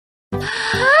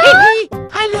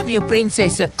I love you,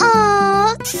 princess. Eh?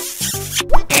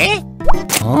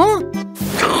 Huh?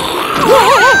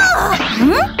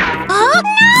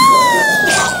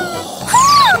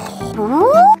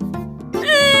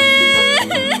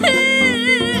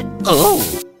 Oh!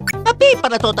 Tapi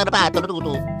para to tarpato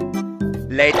dulu.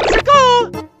 Let's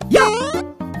go! Yeah!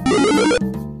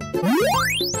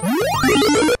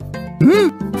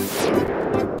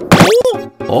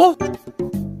 Oh!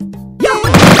 Yeah!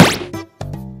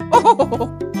 Oh!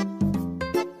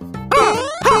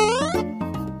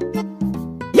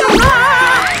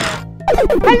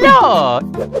 Hello!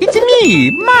 It's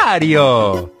me,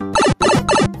 Mario!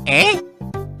 Eh?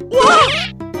 What?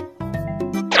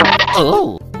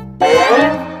 Oh!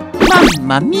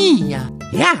 Mamma mia!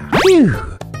 Yeah! Phew.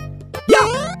 Yeah!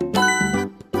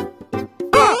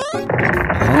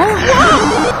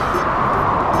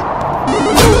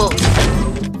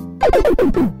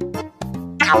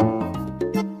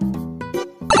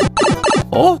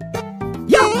 Oh!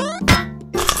 Yeah!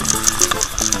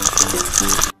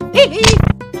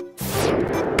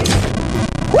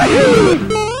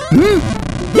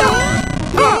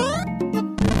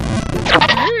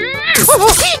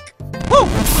 Oh,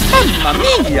 mamma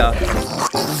mia!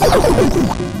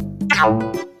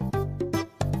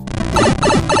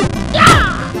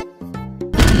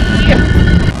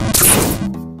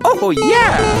 Oh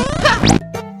yeah!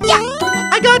 Yeah!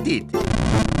 I got it!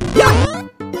 Yeah!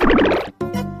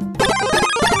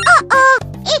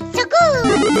 It's so good!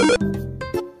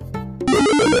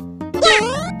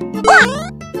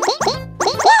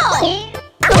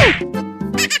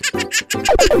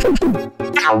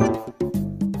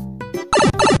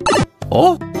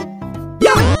 Oh?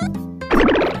 Yeah!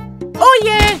 Oh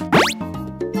yeah!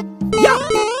 Yeah!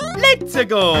 Let's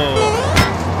go!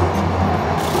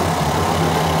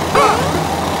 Yeah!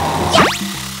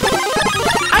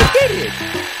 I did it!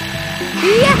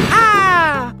 Yeah!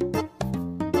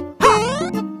 Huh?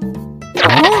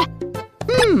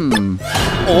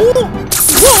 Oh!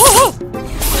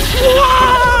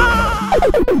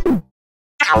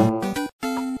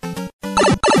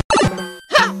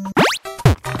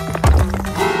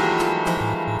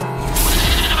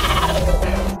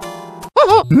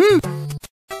 Whoa!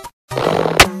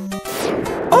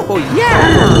 Oh yeah!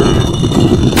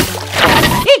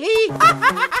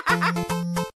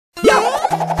 Yeah!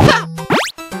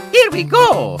 Here we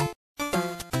go!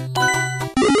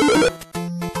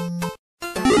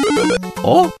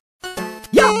 Oh!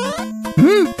 Yeah!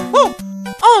 Oh!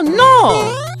 Oh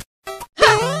no!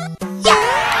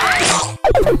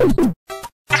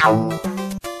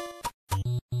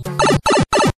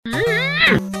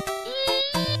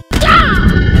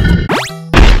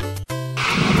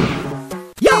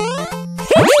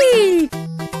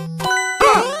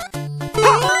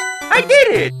 I did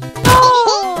it!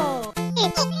 Oh!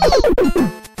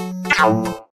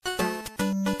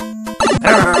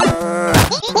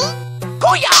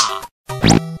 Kuya!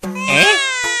 Eh?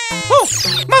 Oh,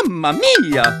 mamma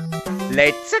mia!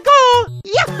 Let's go!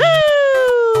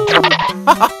 Yahoo!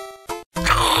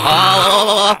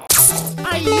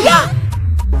 Ay-ya!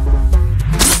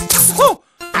 Oh!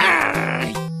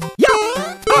 Ya!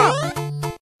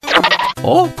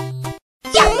 Oh!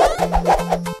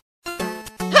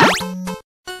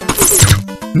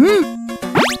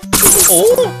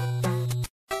 Oh!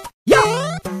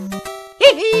 Yeah!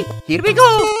 Here we go!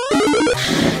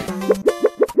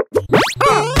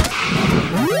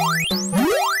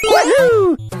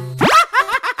 Woohoo!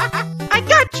 I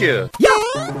got you! Yeah!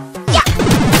 Yeah!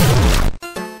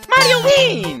 Mario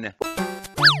win!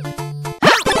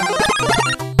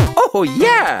 Oh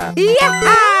yeah!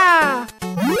 Yeah!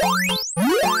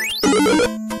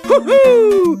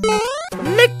 Woohoo!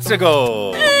 Let's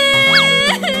go!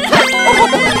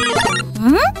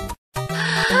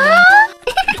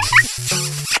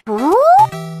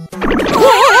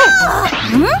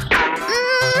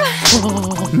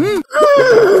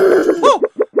 Oh,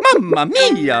 mamma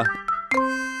mia!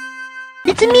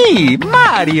 It's me,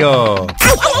 Mario!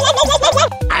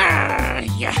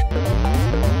 Yeah.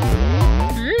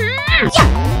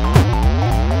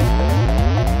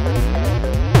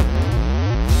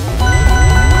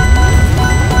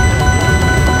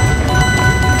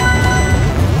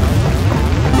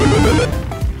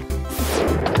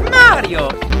 Mario!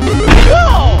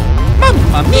 Whoa!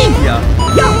 Mamma mia!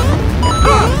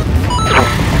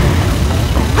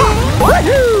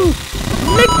 Woohoo!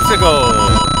 Let's go!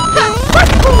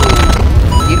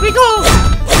 Here we go!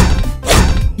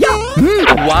 Yeah!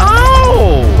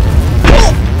 Wow!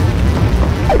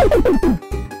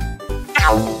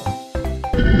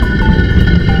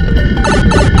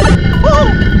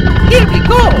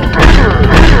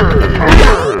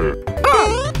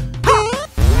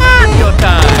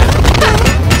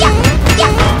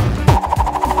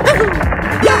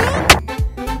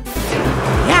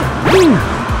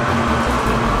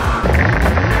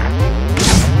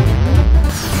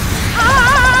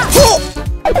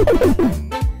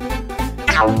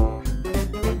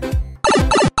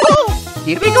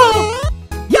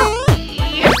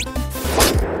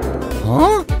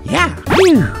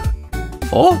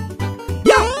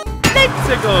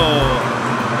 Let's go!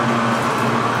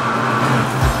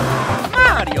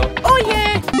 Mario! Oh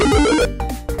yeah!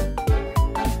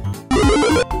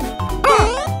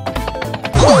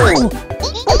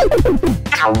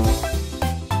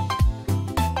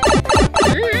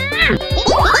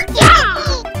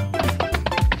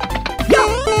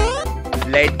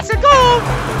 Let's go!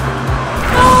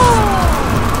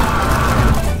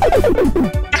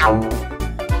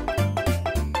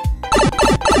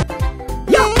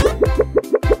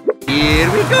 Here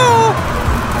we go!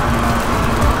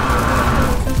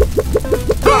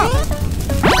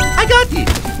 I got it!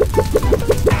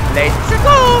 Let's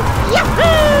go! Yahoo!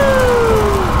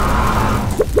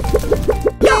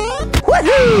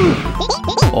 Woohoo!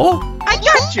 Oh, I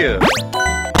got you!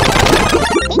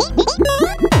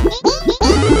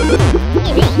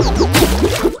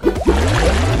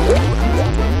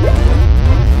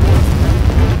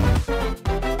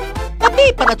 Tapi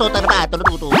pada total ba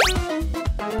tututu?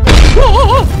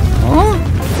 Huh?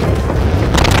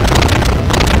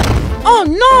 Oh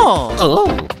no! Oh.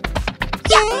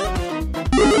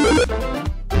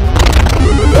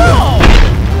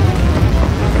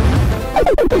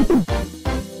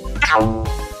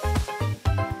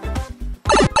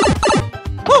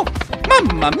 Oh,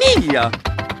 mamma mia!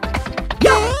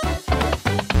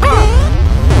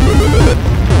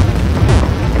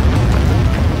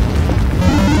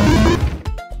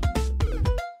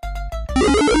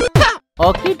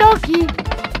 Okie dokie!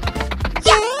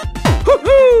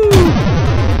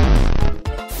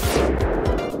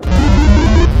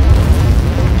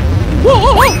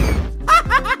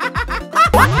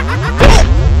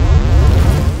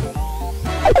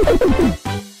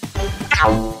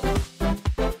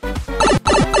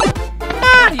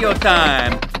 Mario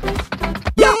time!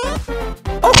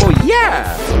 Oh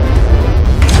yeah!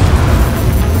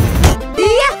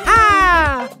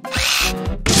 Yeah!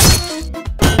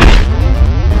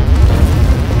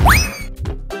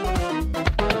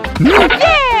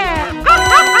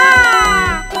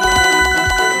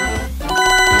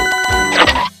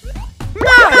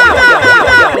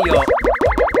 Mario!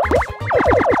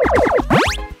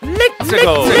 Let's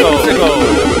go!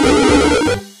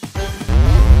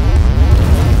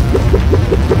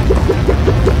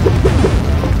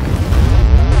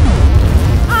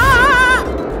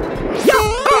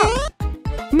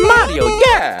 Mario,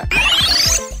 yeah!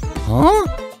 Huh?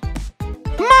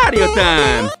 Mario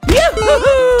time!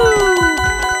 Yoo-hoo-hoo!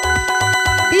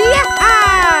 Yeah!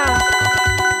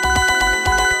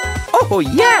 Oh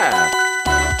yeah!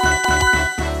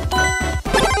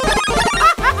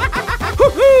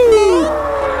 Woohoo!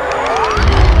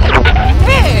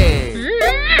 Hey!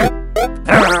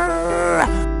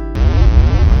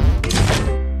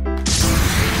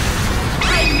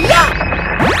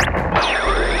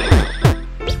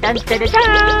 Dun, dun, dun,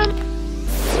 dun.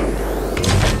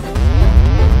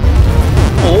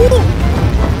 Oh!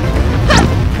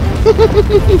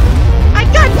 I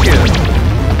got you!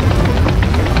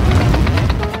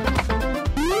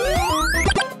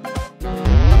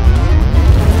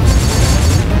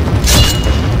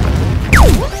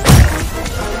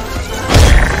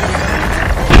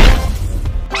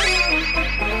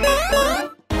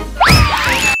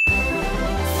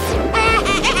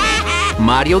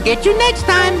 Mario get you next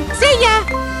time. See ya!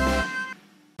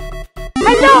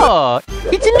 Hello!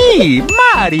 It's me,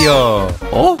 Mario!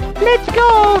 Oh, let's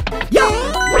go!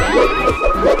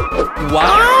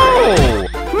 Wow!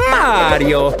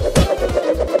 Mario!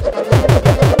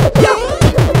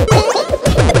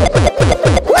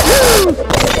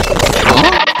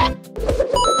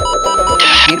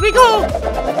 Here we go!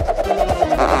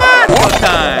 Mario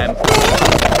time!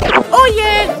 Oh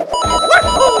yeah!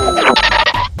 Woohoo!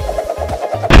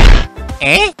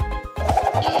 Eh?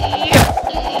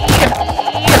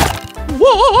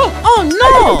 Whoa! Oh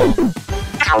no!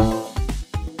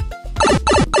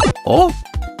 Oh!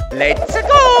 Let's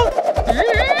go!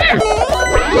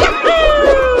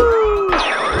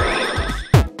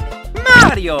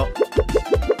 Mario!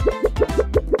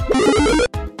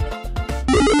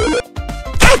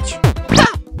 Ouch!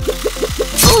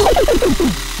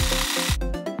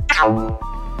 Oh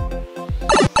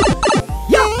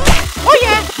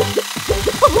yeah!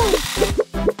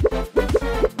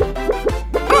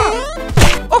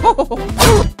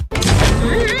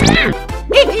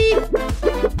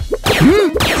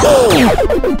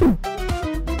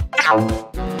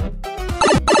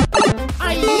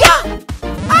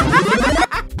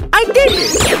 I did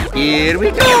it! Here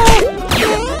we go!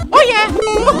 Oh yeah!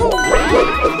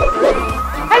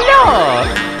 Hello!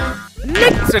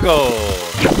 Let's go!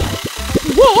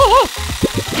 Whoa!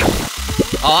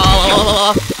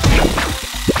 Oh!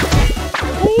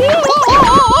 Whoa!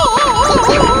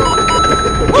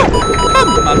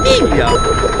 mia!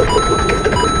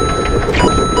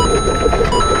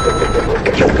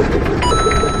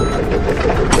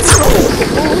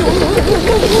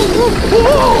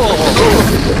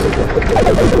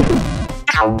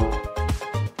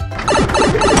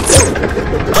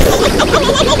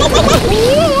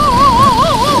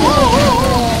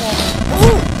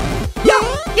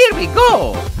 Here we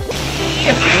go!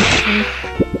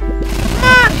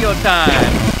 Mario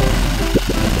time!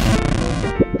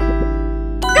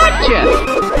 Gotcha!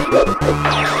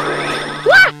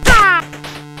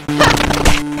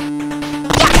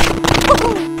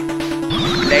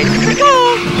 Let's go!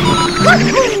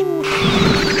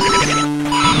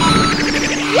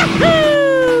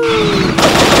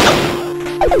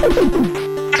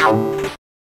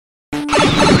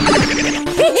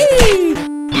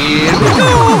 Here we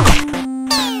go!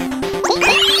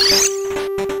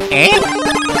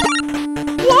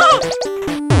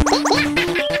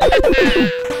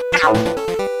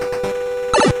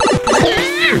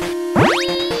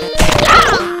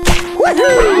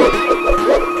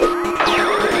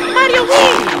 Mario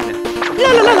win! La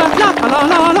la la la la la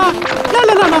la la la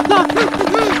la la la la.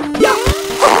 Yeah.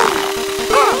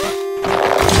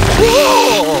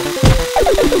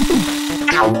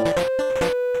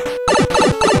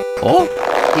 Oh,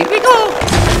 here we go!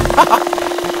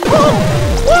 Whoa!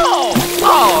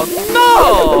 Oh no!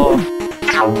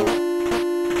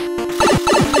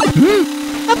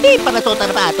 Tapi pala to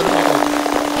tarbato.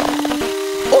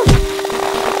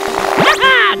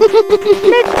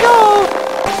 Let's go!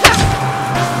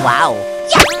 Wow.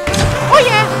 Oh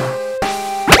yeah!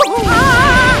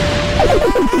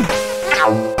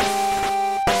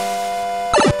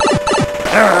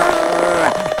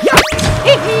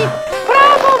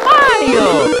 Bravo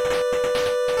Mario!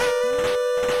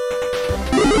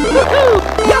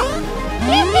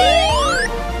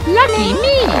 Lucky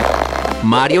me!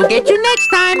 Mario get you next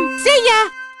time! See ya!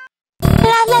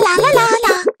 La la la la la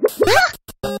la.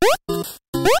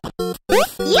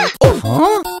 Yeah.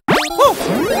 Huh? Oh,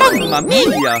 mamma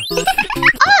mia!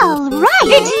 All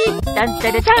right. Dun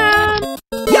dun dun dun!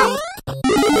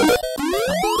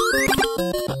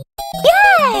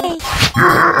 Yay.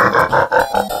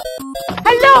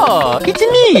 Hello, it's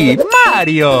me,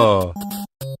 Mario!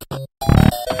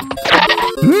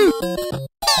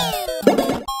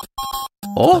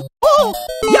 Oh? Oh!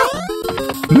 Yeah!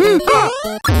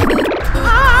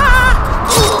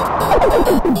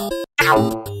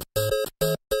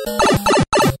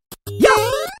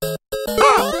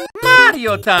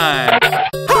 Mario time!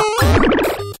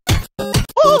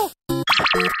 Oh!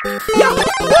 Yeah!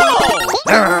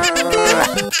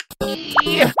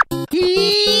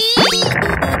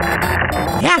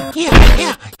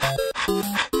 Yeah.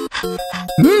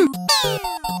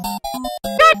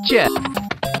 Gotcha!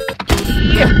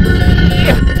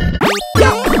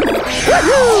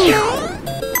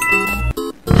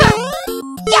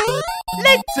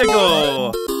 Let's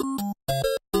go!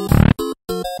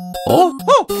 Oh,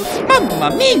 oh, mamma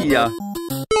mia!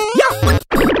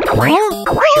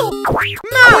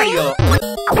 Mario!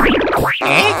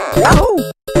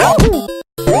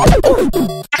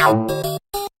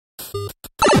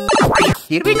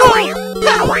 Here we go! Oh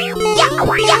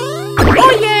yeah!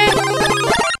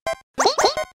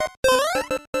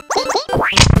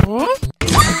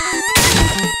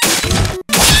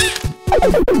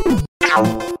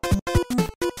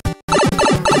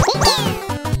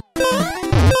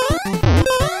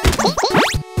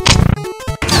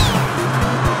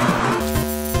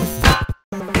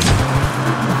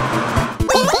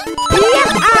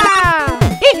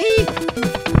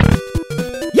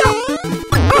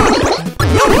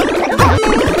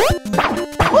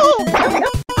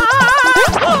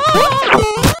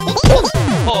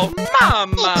 Oh,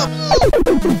 mamma!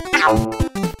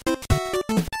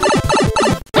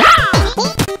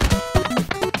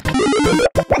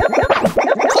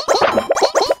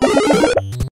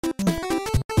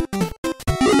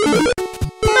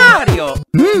 Mario!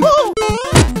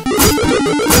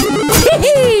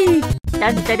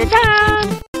 Dun dun dun dun!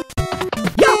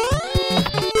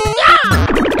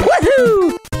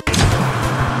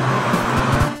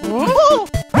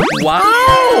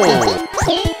 Wow!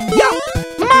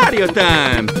 Mario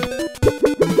time!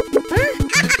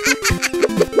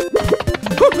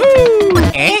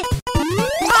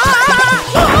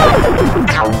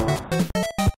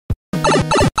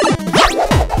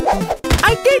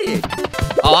 I did it!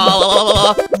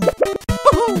 Oh.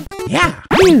 Yeah!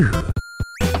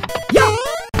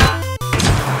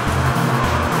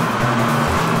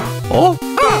 Oh!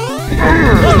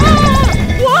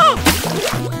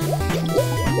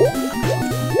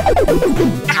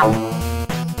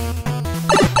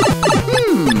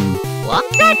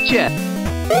 Gotcha!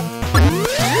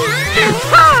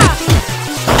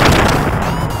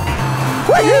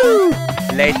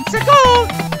 Let's go!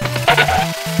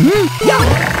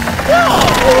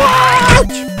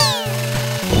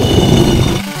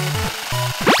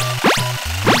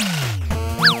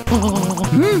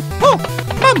 Oh,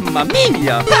 mamma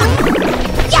mia!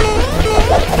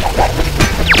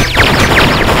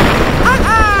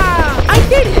 Ah, I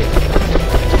did it!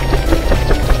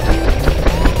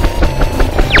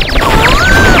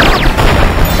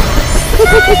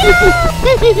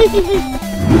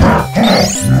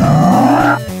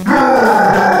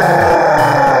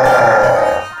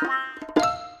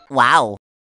 Wow!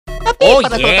 Oh,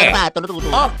 Para yeah. tuto.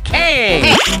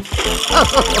 Okay!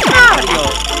 Mario!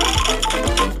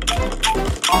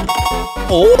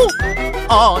 Oh!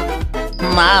 Oh,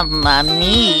 mamma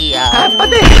mia!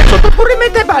 Padella, sotto pure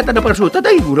mette patata prosciutta,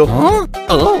 dai duro! Huh?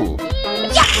 Oh!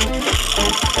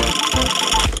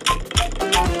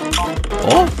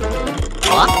 Oh!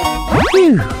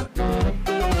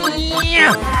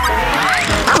 Yeah.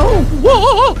 Oh!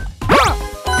 Whoa!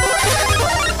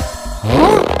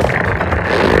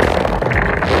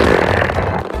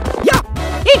 Yeah!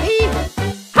 Hee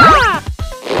ha!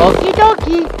 Okie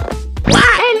dokie!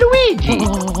 È Luigi!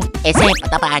 E sempre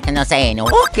tapato no seno.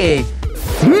 Ok!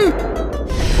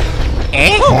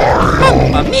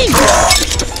 Mamma mia!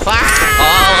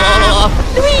 Oh!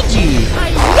 Luigi!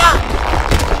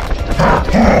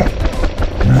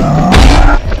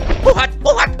 Buhat!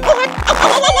 Buhat! Buhat!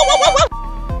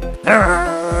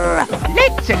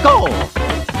 Let's go!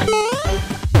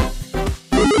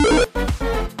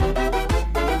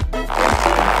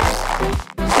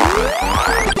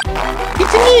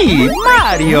 It's me,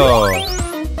 Mario!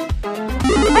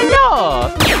 Hello!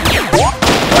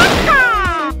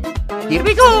 Here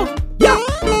we go! Yeah!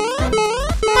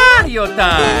 Mario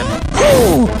time!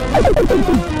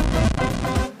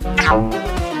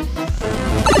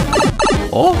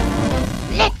 Oh!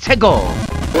 Let's go!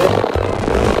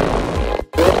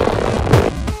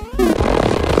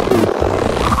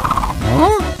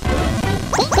 Huh?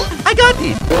 I got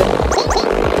it!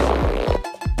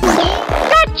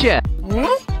 Gotcha!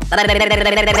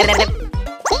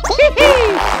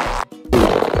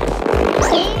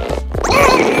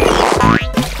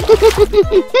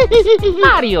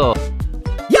 Mario!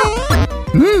 Yeah!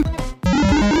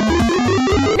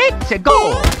 Let's go!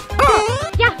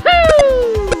 Yahoo!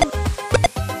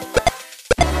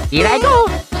 Here I go!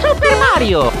 Super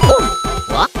Mario!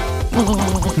 What?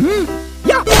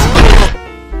 Yeah!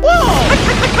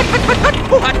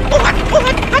 Buhat! Buhat! Buhat!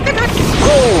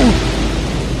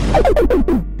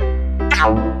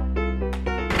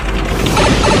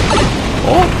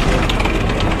 Oh!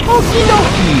 Okie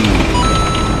dokie!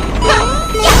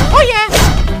 Oh yeah!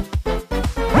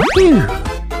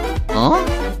 Huh?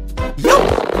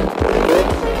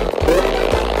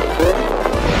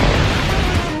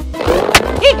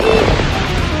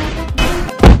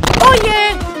 Oh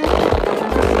yeah!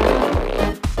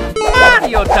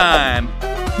 Mario time!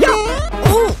 Yeah!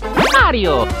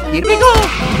 Mario! Here we go!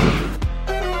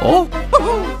 Oh!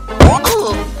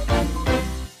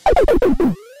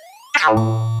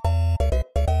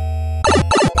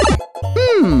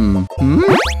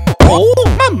 Oh,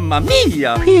 mamma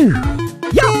mia! Yeah!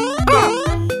 Yahoo!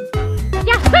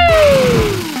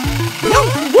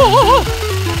 Whoa!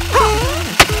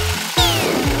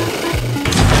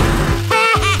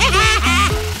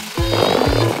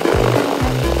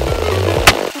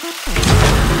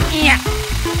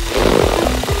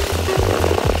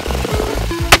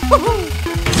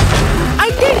 I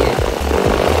did it!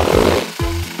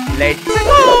 Let's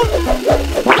go!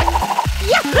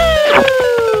 Yahoo!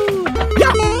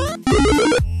 Yeah!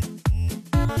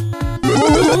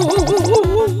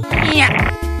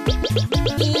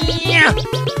 Yeah.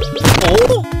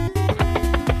 Oh!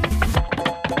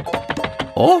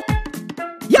 Oh!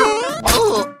 Yeah!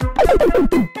 Oh!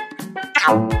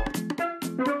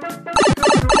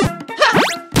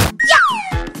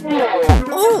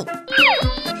 Oh!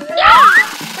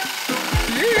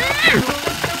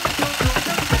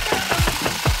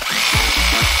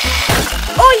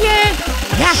 Oh yeah!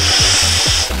 Yeah.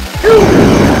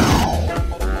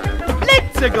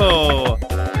 Let's go!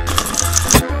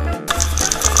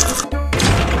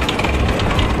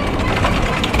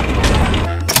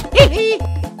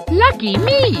 Lucky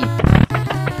me!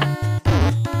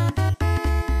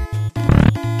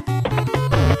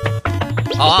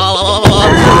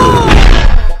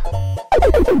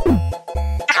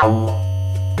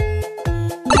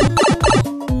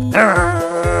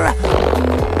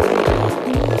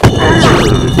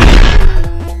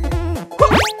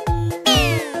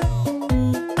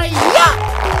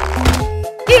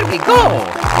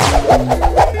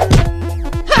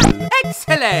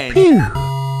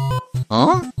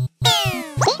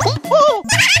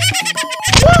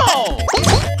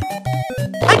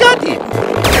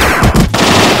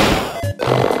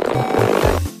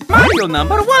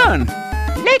 number one.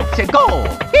 Let's go!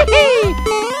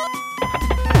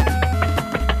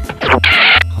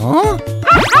 Huh?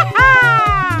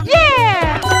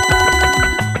 Yeah!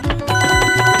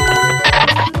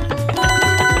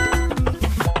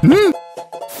 Hmm?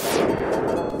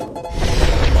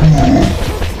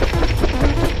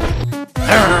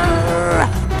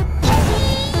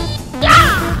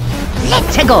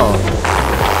 Let's go!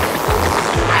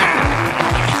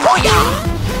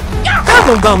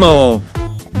 Vamos, vamos.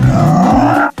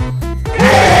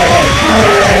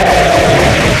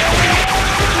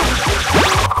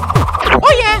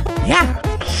 Oh yeah! Yeah.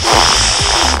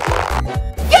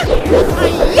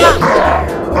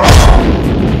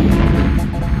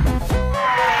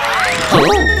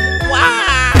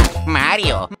 Wow!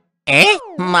 Mario! Eh?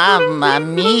 Mamma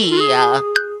mia!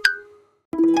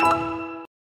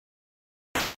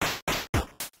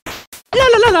 La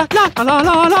la la la la la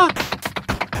la la.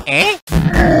 Eh?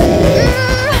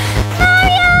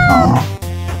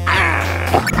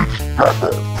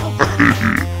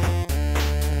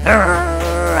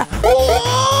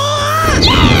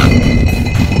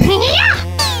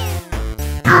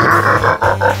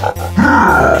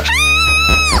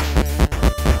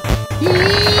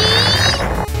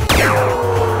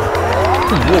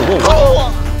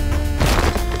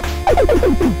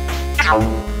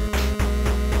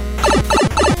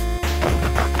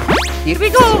 Here we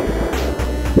go!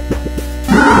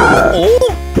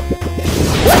 Oh!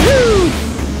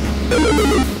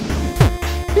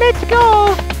 Let's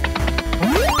go!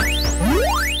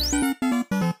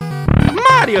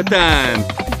 Mario time.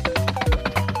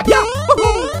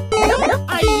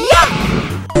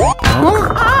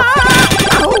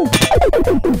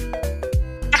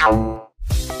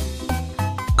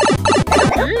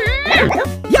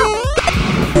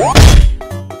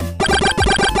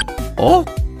 Oh!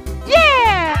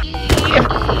 Yeah!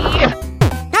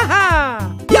 Haha!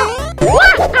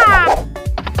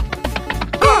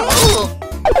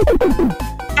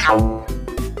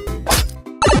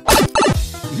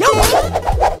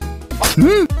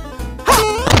 Hmm?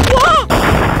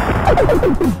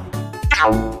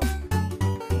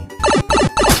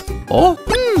 Oh!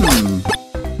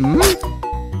 Hmm?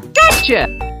 Gotcha!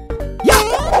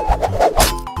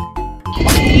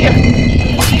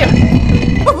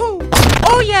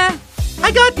 Oh yeah!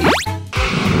 I got it!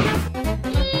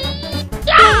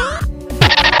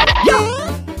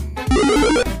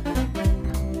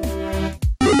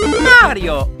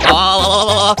 Mario!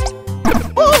 Oh!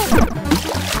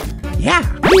 Yeah!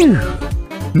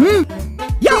 Hmm?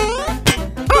 Yeah!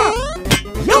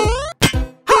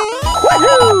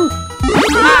 Woohoo!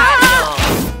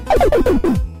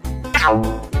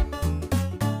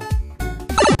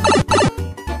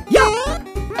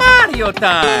 Mario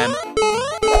time!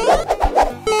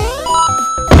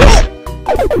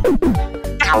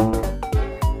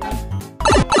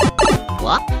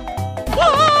 What?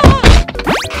 Whoa!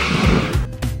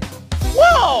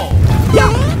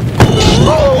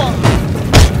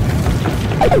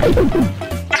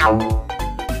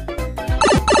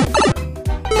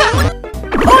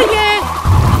 Oh yeah!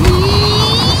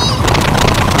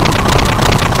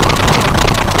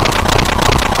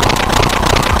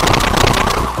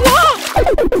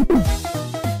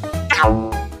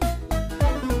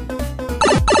 Yeah!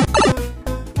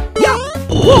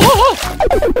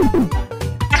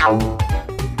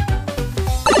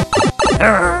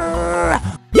 Whoa!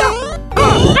 Yeah!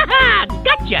 Haha!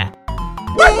 Gotcha!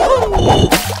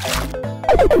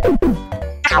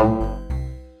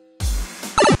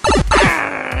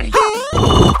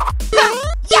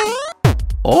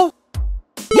 Oh!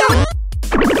 Yeah!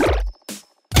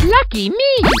 Lucky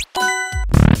me!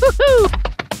 Woohoo!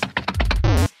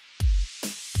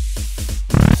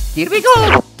 Here we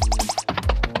go!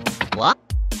 What?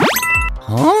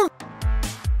 Huh?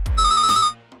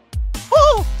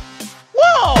 Oh!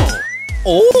 Whoa!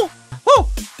 Oh! Oh!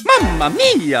 Mamma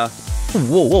mia!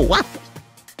 Whoa, whoa, what?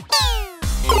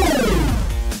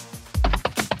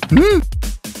 Hmm?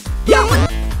 Yeah!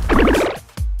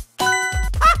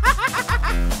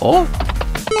 Oh!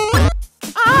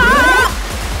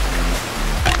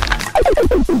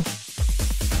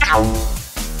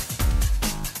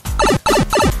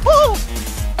 Oh!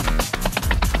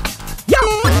 Yeah!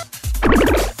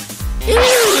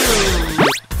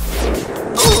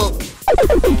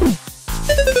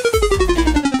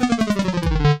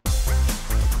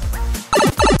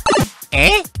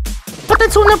 Eh?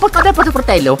 Potenzone portare per il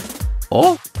fratello.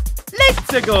 Oh!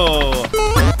 Let's go!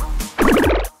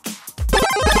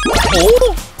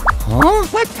 Oh! Huh?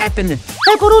 What happened?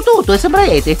 Hai pure tutto, sembra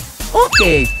rete.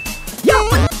 Okay.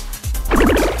 Yeah!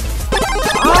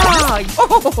 Ah, Ay!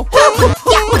 Oh!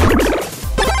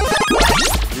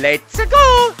 Let's go!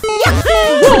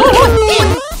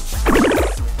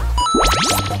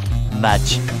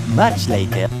 Much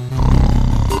later.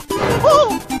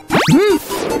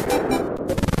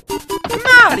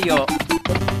 Mario!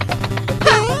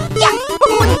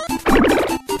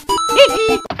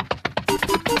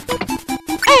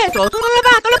 Eto, sono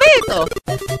lavato, l'ho visto!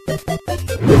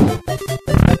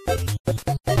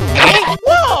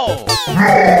 Wow!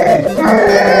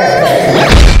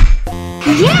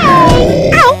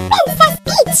 Yay! Oh, Princess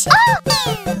Peach!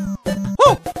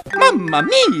 Oh! Mamma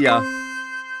mia!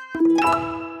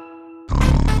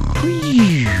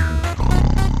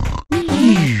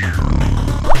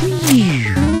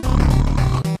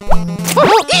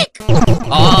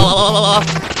 Oh!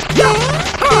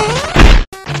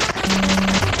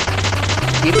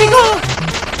 Here we go!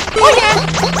 Oh yeah!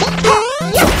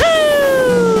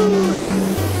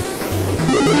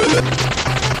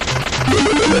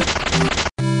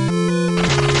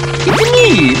 It's me,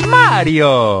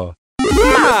 Mario!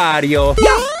 Mario!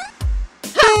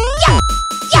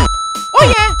 Oh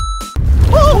yeah!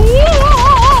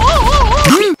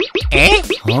 Eh?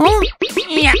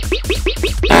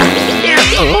 Huh?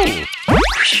 Yeah. Oh!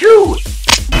 Phew!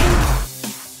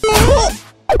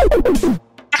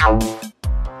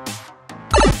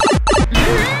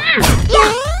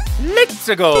 Let's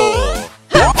go!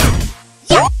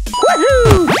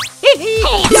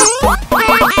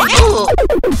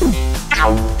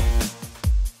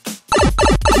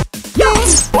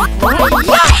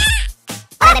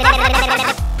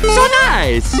 So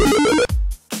nice!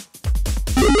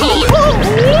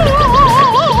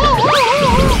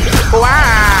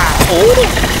 Wow!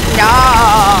 No!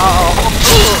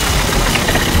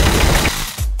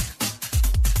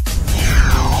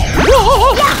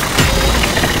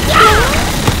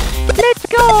 Let's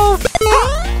go.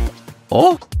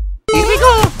 Oh! Here we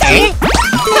go! Eh?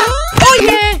 Oh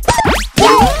yeah!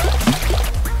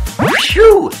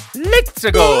 Phew! Let's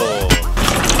go!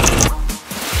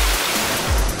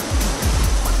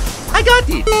 I got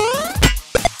it!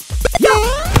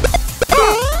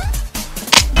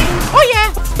 Oh yeah!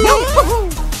 Whoa,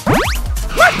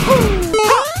 what?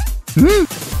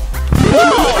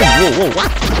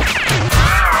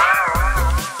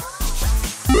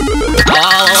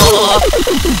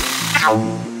 Oh!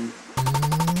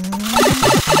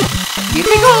 Here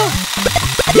we go!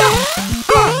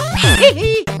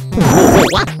 Whoa,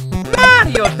 what?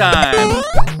 Mario time!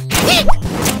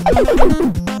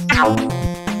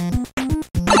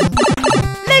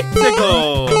 Let's go!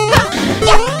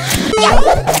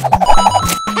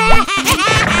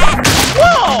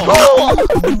 Whoa!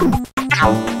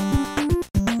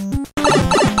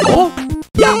 Oh!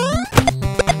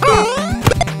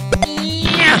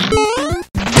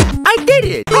 I did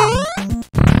it!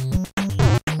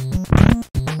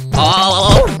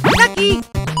 Oh! Lucky!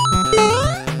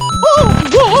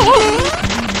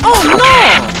 Oh no!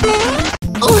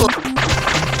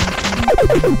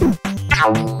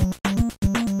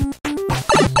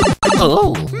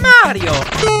 Oh! Mario!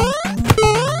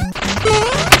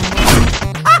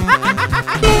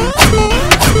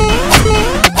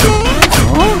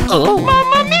 Oh!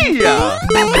 Mamma mia!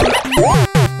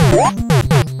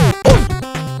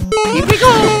 Here we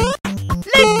go!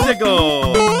 Let's go!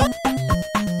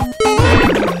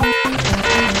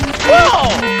 Whoa!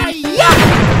 Yeah!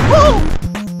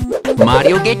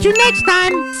 Mario get you next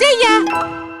time! See ya!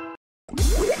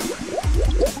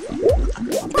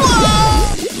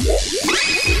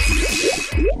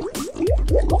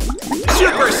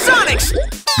 Supersonics!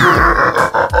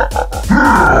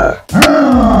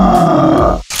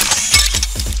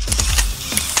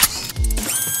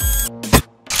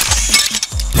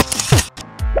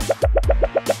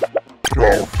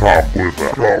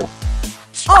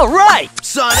 All right,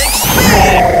 Sonic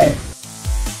Spin!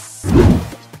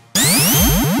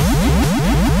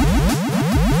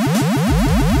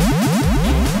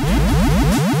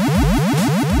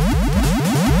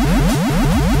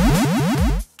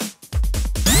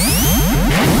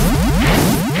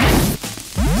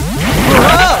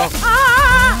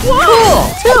 Cool!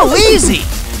 Too easy!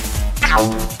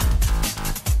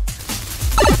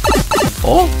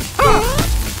 Oh!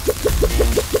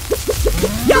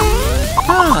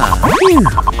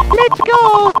 Let's go.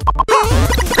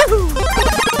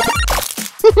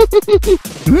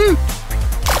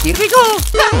 Here we go!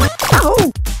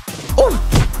 Oh!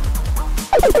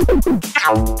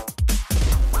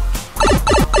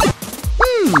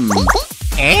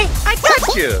 Eh? I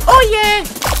got you! Oh yeah!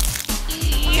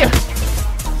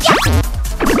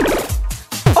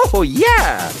 Oh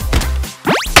yeah!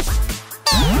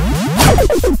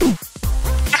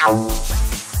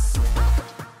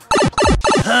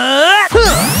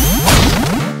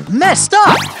 Messed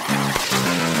up!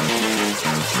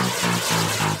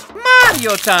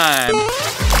 Mario time!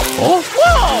 Oh?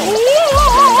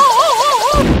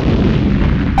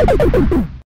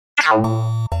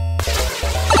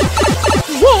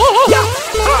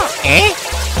 Eh?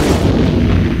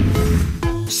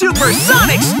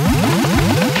 Supersonics!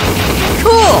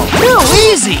 Cool! Too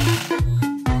easy!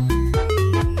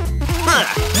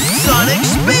 Sonic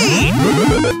speed!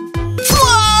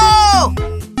 Whoa!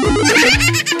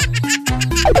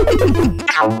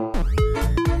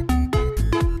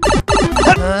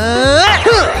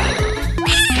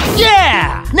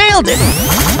 Yeah! Nailed it!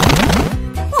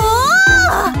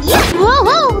 Oh! Yeah! Whoa,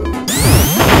 whoa!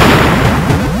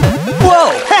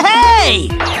 Whoa! Hey!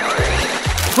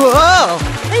 Whoa!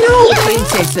 Aiuto,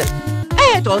 princess!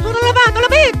 Eto, sono lavato,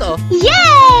 l'abito!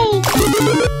 Yay!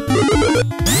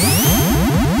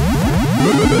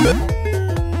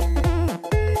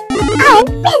 I'm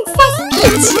Princess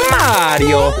Peach!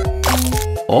 Mario!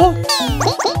 Oh?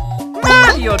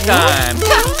 Mario time!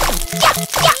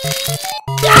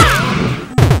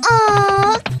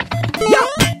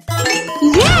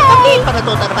 Yeah! Papi, para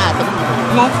todo armato.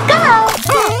 Let's go!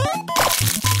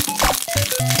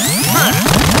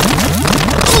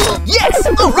 Yes!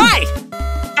 All right!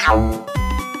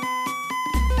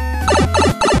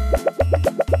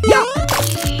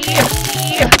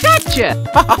 Gotcha!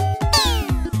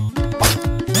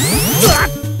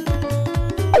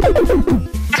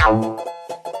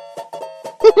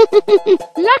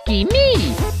 Lucky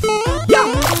me!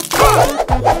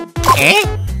 Eh?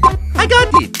 I got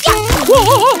it!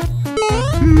 Whoa!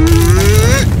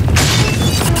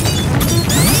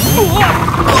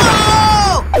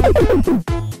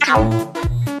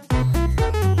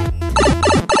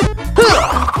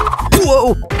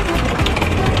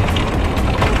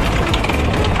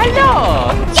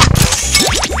 Hello!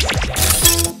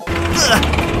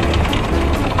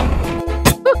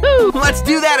 Let's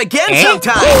do that again Eh?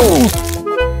 sometime!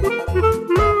 Woohoo!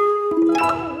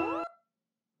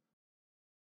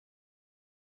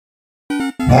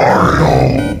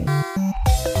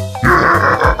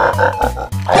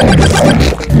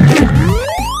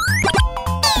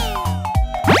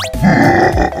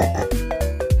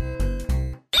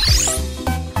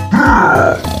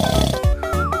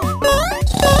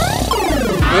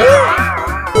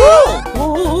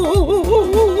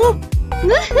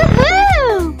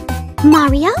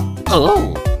 Mario?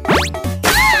 Oh.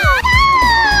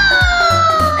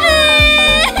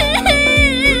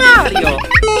 Mario!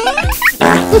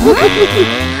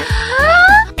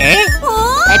 Eh?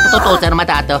 Eto totoo sa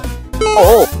armatato.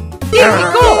 Oh! Here we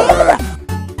go!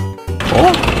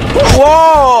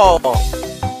 Whoa!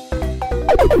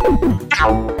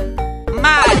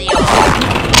 Mario!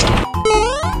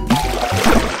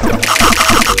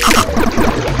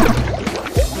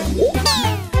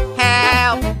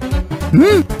 Help!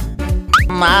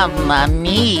 Mamma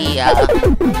mia!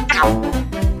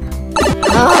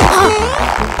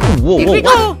 Whoa, Here we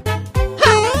go!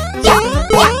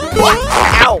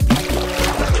 Ow!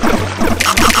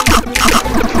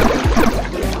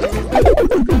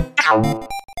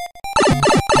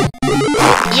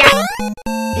 Yeah!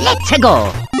 Let's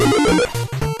go!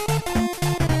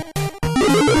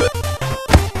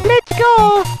 Let's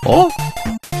go! Oh?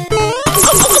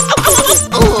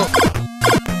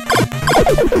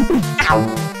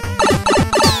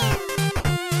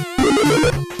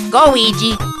 Go,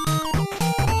 Luigi!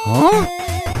 Huh?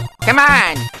 Come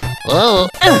on! Oh!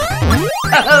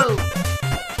 Oh!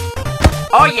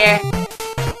 Oh yeah!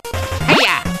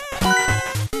 Hiya!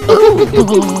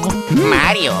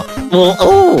 Mario! Oh!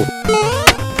 Oh!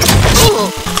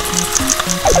 Oh!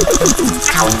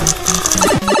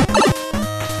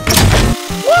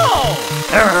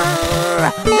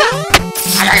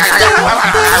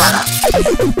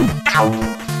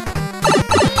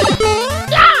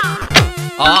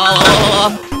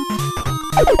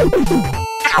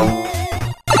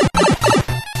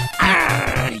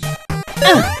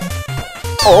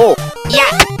 Oh!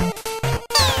 Yeah!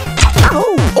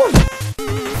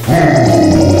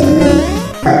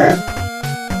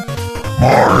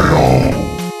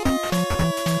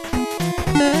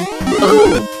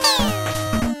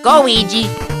 Go, Luigi!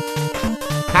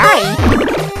 Hi!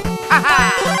 Haha!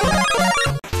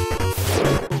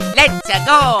 Let's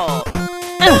go!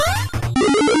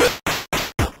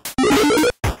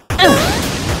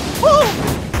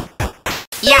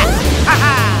 Yeah!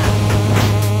 Haha!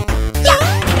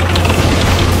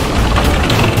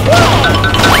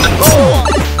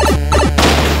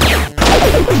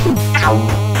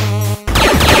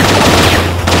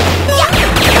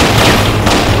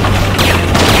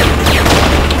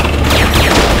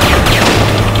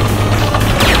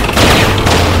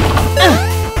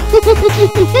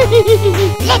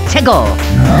 Let's go.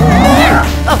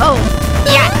 Oh,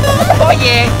 yeah. Oh,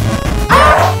 yeah.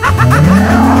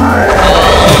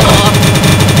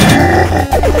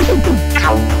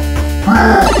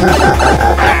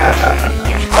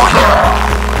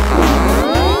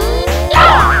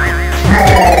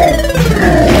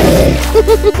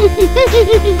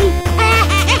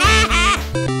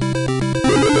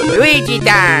 Luigi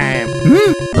time.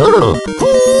 Oh.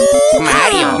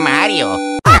 Mario.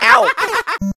 Ow.